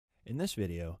In this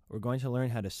video, we're going to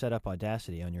learn how to set up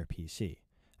Audacity on your PC.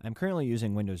 I'm currently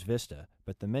using Windows Vista,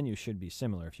 but the menu should be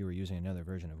similar if you were using another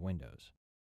version of Windows.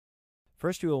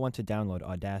 First, you will want to download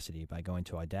Audacity by going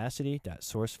to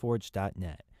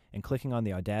audacity.sourceforge.net and clicking on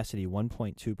the Audacity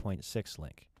 1.2.6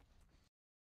 link.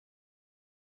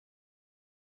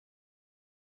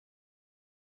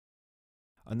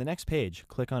 On the next page,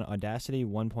 click on Audacity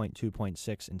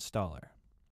 1.2.6 Installer.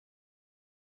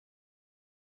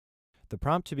 The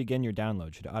prompt to begin your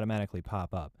download should automatically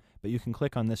pop up, but you can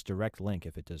click on this direct link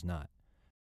if it does not.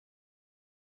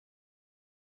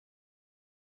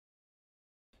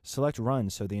 Select Run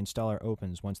so the installer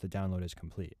opens once the download is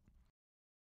complete.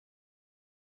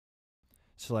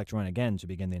 Select Run again to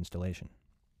begin the installation.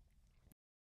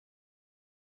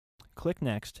 Click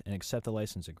Next and accept the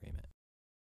license agreement.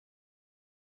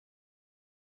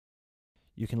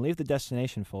 You can leave the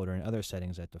destination folder and other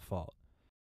settings at default.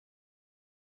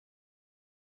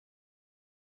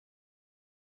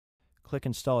 Click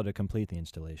Install to complete the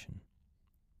installation.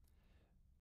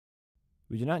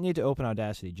 We do not need to open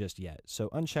Audacity just yet, so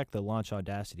uncheck the Launch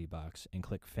Audacity box and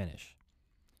click Finish.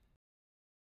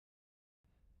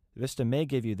 Vista may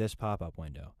give you this pop-up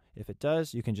window. If it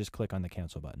does, you can just click on the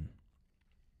Cancel button.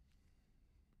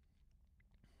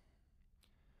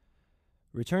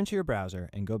 Return to your browser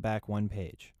and go back one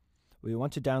page. We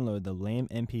want to download the lame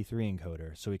MP3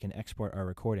 encoder so we can export our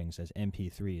recordings as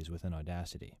MP3s within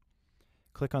Audacity.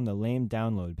 Click on the lame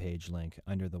download page link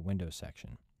under the Windows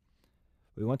section.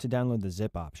 We want to download the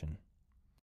zip option.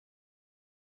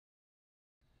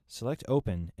 Select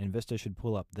Open and Vista should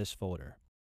pull up this folder.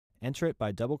 Enter it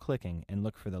by double-clicking and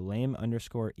look for the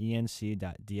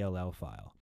lame_enc.dll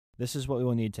file. This is what we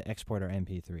will need to export our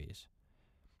MP3s.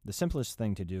 The simplest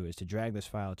thing to do is to drag this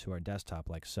file to our desktop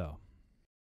like so.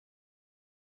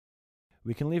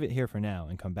 We can leave it here for now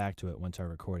and come back to it once our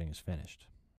recording is finished.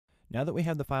 Now that we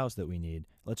have the files that we need,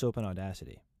 let's open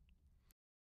Audacity.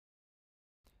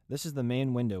 This is the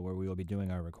main window where we will be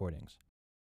doing our recordings.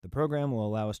 The program will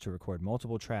allow us to record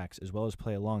multiple tracks as well as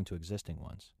play along to existing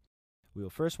ones. We will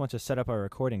first want to set up our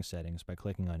recording settings by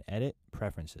clicking on Edit,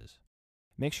 Preferences.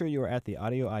 Make sure you are at the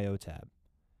Audio I/O tab.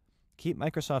 Keep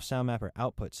Microsoft SoundMapper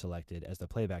Output selected as the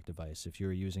playback device if you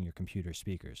are using your computer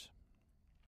speakers.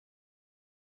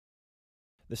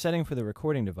 The setting for the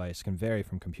recording device can vary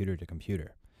from computer to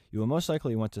computer. You will most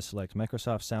likely want to select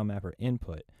Microsoft SoundMapper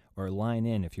Input or Line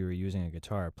In if you are using a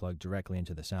guitar plugged directly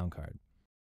into the sound card.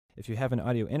 If you have an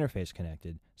audio interface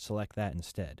connected, select that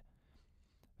instead.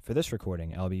 For this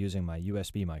recording, I'll be using my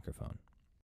USB microphone.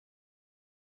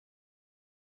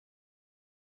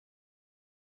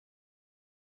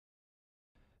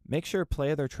 Make sure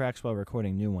Play Other Tracks While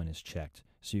Recording New One is checked,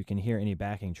 so you can hear any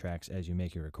backing tracks as you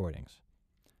make your recordings.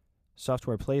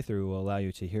 Software playthrough will allow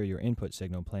you to hear your input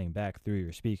signal playing back through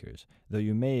your speakers, though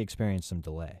you may experience some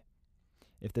delay.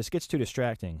 If this gets too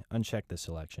distracting, uncheck this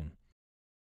selection.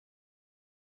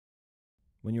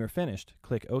 When you are finished,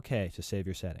 click OK to save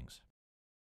your settings.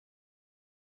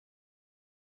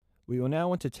 We will now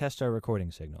want to test our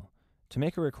recording signal. To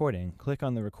make a recording, click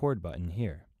on the Record button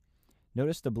here.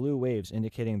 Notice the blue waves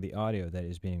indicating the audio that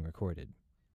is being recorded.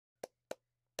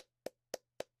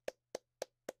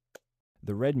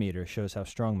 The red meter shows how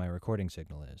strong my recording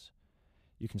signal is.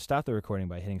 You can stop the recording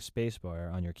by hitting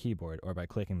spacebar on your keyboard or by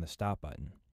clicking the Stop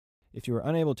button. If you are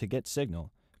unable to get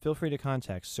signal, feel free to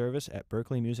contact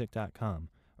service@berkleemusic.com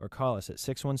or call us at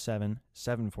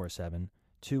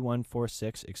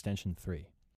 617-747-2146 extension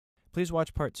 3. Please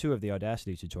watch part 2 of the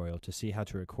Audacity tutorial to see how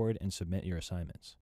to record and submit your assignments.